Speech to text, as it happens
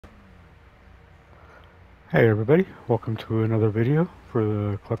Hey everybody, welcome to another video for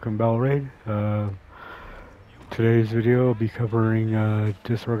the Clucken Bell Raid. Today's video will be covering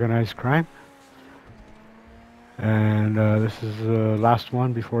disorganized crime, and this is the last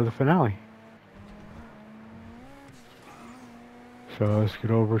one before the finale. So let's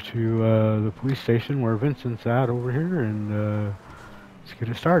get over to the police station where Vincent's at over here, and let's get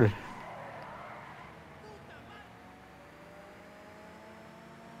it started.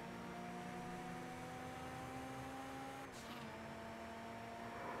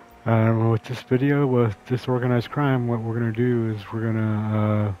 With this video, with disorganized crime, what we're going to do is we're going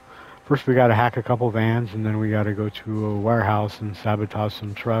to, first we got to hack a couple vans, and then we got to go to a warehouse and sabotage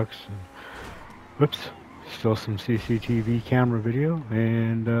some trucks. And, whoops, still some CCTV camera video,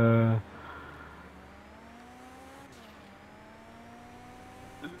 and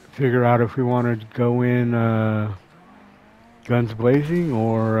figure out if we want to go in guns blazing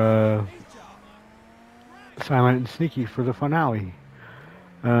or silent and sneaky for the finale.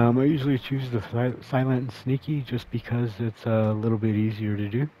 I usually choose the silent and sneaky just because it's a little bit easier to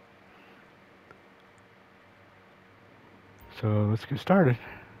do. So let's get started.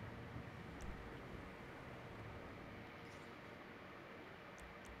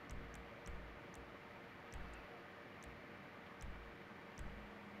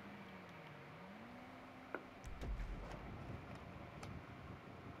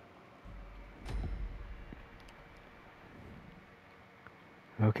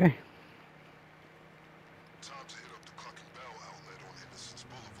 Okay. Time to hit up the Clucken Bell outlet on Innocence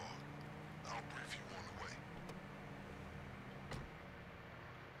Boulevard. I'll brief you on the way.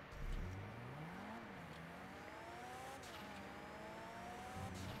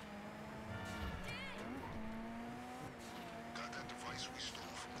 Got that device we stole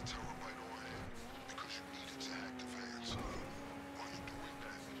from the terabyte on hand because you needed to hack the vans. While you're doing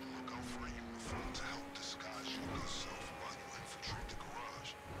that, look out for a uniform to help disguise your good self while you infiltrate the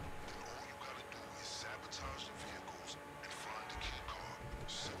garage. Then all you gotta do is sabotage the vehicles and find the key card.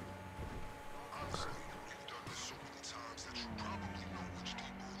 Simple. Honestly, you've done this so many times that you probably know which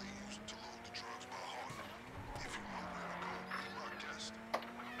depot they use to load the drugs by heart. If you know where to go, be my guest. No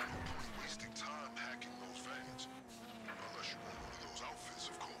point wasting time hacking those vans. Unless you want one of those outfits,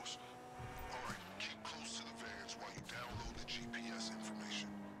 of course. Alright, keep close to the vans while you download the GPS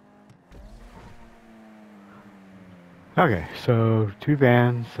information. Okay, so two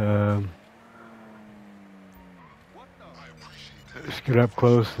vans. Just get up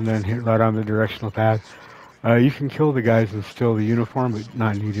close and then hit right on the directional pad. You can kill the guys and steal the uniform, but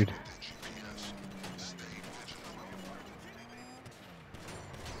not needed.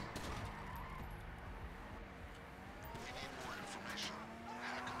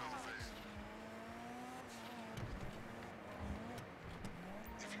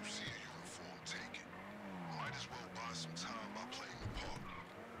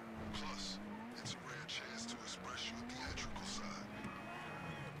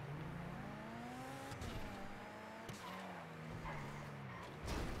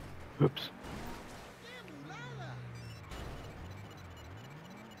 Oops.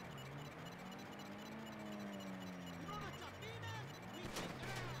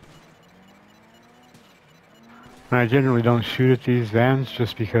 And I generally don't shoot at these vans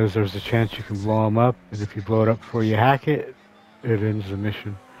just because there's a chance you can blow them up, and if you blow it up before you hack it, it ends the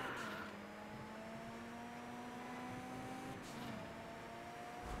mission.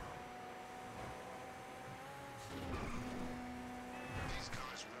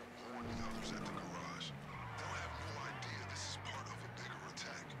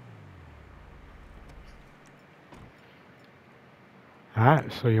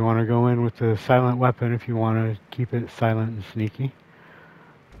 Alright, so you want to go in with the silent weapon if you want to keep it silent and sneaky.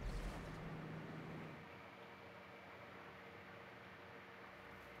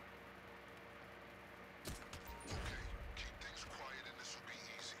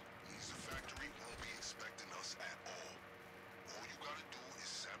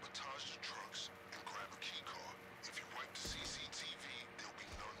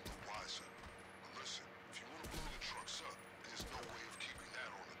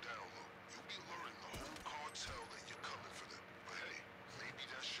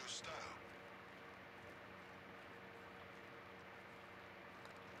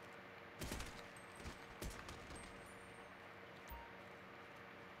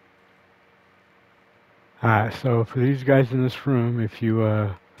 Alright, so for these guys in this room, if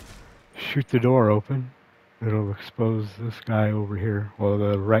you shoot the door open, it'll expose this guy over here. Well,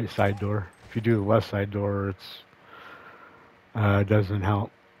 the right side door. If you do the left side door, it's doesn't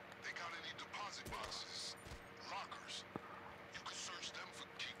help. They got any deposit boxes, lockers? You can search them for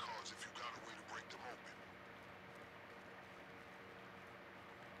key cards if you got a way to break them open.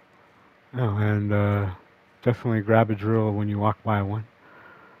 Oh, and definitely grab a drill when you walk by one.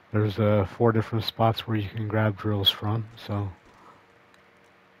 There's 4 different spots where you can grab drills from, so.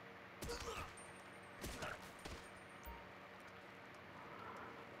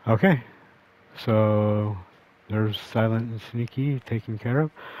 Okay, so there's silent and sneaky taken care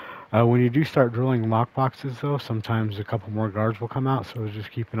of. When you do start drilling lock boxes, though, sometimes a couple more guards will come out, so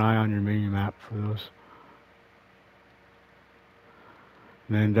just keep an eye on your mini map for those.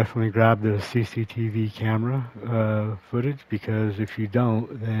 And then definitely grab the CCTV camera footage, because if you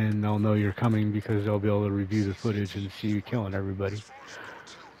don't, then they'll know you're coming, because they'll be able to review the footage and see you killing everybody. As far as the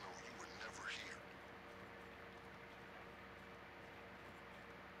cartel know, you were never here.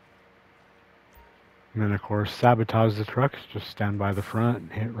 And then, of course, sabotage the trucks. Just stand by the front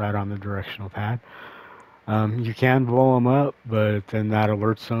and hit right on the directional pad. You can blow them up, but then that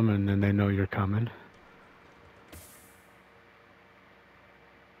alerts them, and then they know you're coming.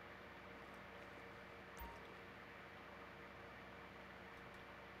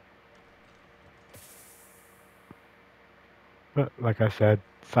 But like I said,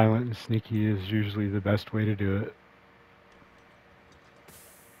 silent and sneaky is usually the best way to do it.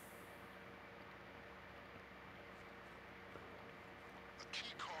 A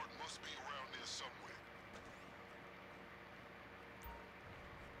key card must be around there somewhere.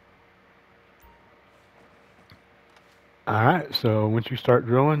 Alright, so once you start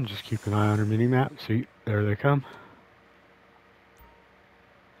drilling, just keep an eye on your mini-map. See, there they come.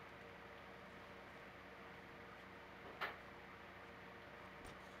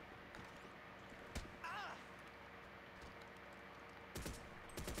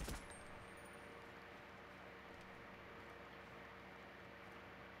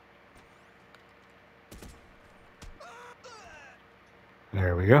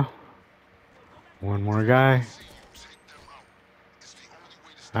 There we go. One more guy. See you, take them out. It's the only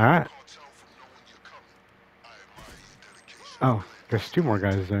way to stop the Alright. cartel from knowing you're coming. I admire your dedication, Oh, but there's 2 more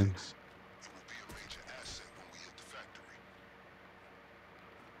guys then. it will be a major asset when we hit the factory.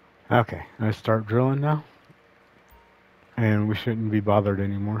 Okay, I start drilling now. And we shouldn't be bothered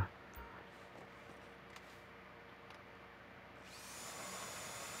anymore.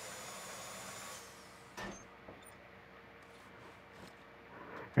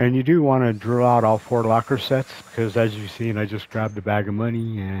 And you do want to drill out all 4 locker sets, because as you've seen, I just grabbed a bag of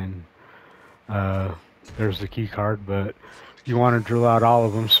money and uh, there's the key card, but Find the you key want to card. drill out all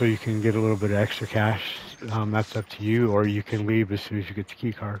of them so you can get a little bit of extra cash. That's up to you, or you can leave as soon as you get the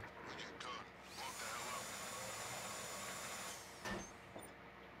key card. When you're done, log the hell out.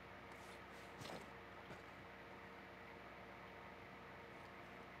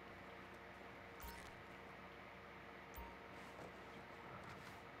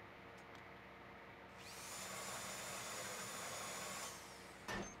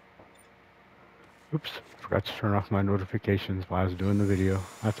 Oops, forgot to turn off my notifications while I was doing the video.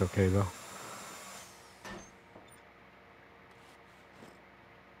 That's okay though.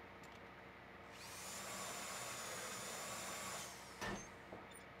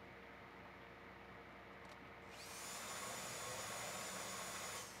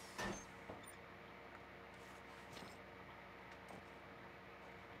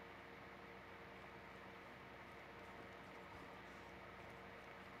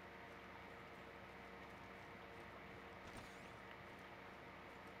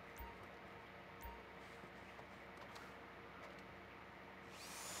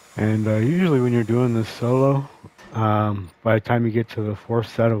 And usually when you're doing this solo, by the time you get to the 4th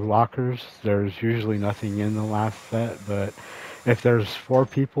set of lockers, there's usually nothing in the last set. But if there's 4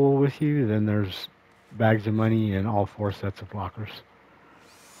 people with you, then there's bags of money in all 4 sets of lockers.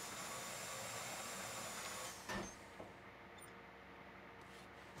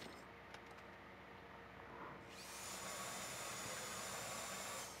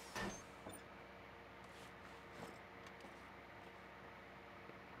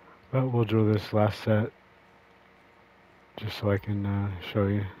 But we'll drill this last set just so I can show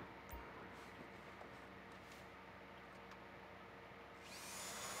you.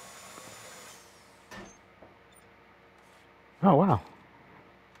 Oh wow,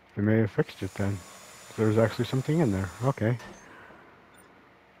 they may have fixed it then. There's actually something in there. Okay.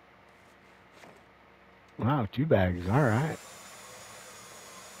 Wow, 2 bags. All right.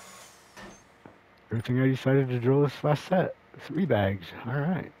 Good thing I decided to drill this last set. 3 bags. All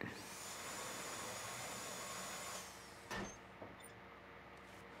right.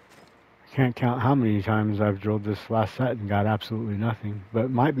 Can't count how many times I've drilled this last set and got absolutely nothing. But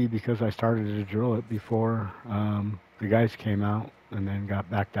it might be because I started to drill it before the guys came out and then got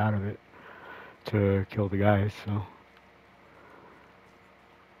backed out of it to kill the guys. So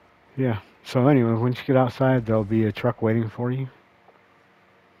Yeah. So anyway, once you get outside, there'll be a truck waiting for you,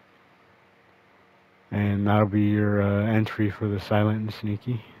 and that'll be your entry for the silent and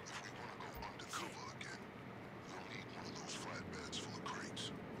sneaky. If we want to go undercover again, we'll need one of those flatbeds full of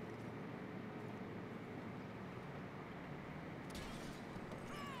crates.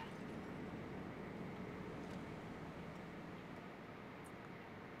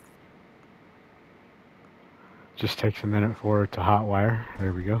 Just takes a minute for it to hotwire.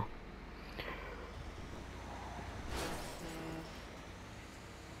 There we go.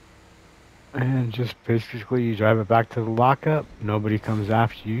 And just basically you drive it back to the lockup. Nobody comes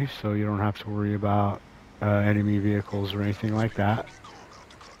after you, so you don't have to worry about enemy vehicles or anything like that. Get called out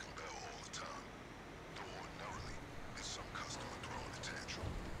the Clucken bell all the time. Though ordinarily, it's some customer throwing a tantrum.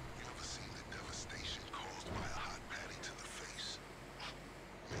 You ever seen the devastation caused by a hot patty to the face?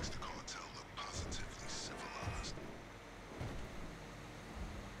 Makes the cartel look positively civilized.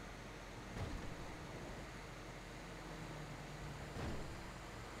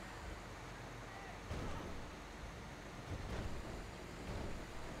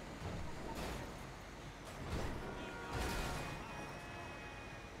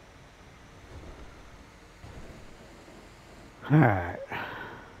 Alright.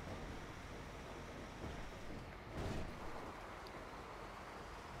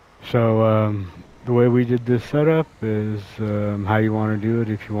 So the way we did this setup is how you want to do it.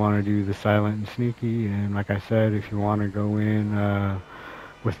 If you want to do the silent and sneaky, and like I said, if you want to go in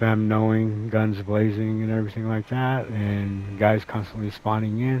with them knowing, guns blazing and everything like that, and guys constantly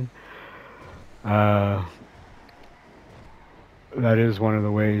spawning in, uh, that is one of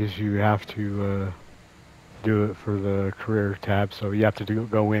the ways you have to do it for the career tab. So you have to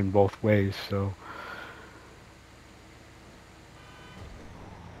go in both ways. So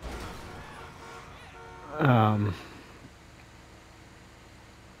um,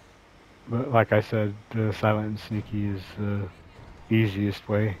 but like I said, the silent and sneaky is the easiest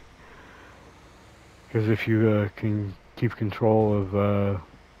way, because if you can keep control of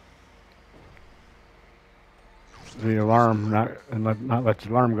the alarm, not let the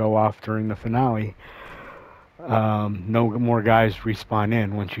alarm go off during the finale, no more guys respawn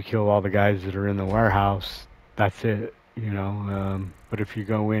in. Once you kill all the guys that are in the warehouse, that's it, you know. But if you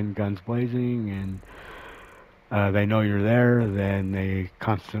go in guns blazing and they know you're there, then they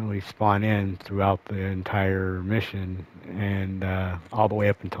constantly spawn in throughout the entire mission, and all the way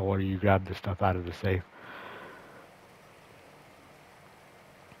up until you grab the stuff out of the safe.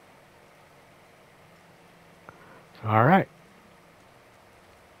 All right.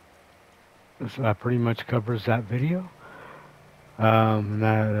 So that pretty much covers that video.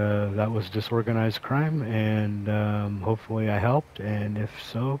 That was Disorganized Crime, and hopefully I helped. And if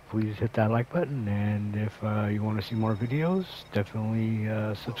so, please hit that like button. And if you want to see more videos, definitely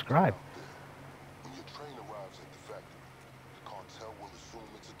Well, subscribe. out there. When your train arrives at the factory, the cartel will assume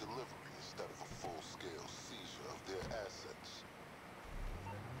it's a delivery instead of a full-scale seizure of their assets.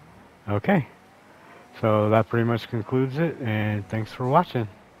 Okay, so that pretty much concludes it, and thanks for watching.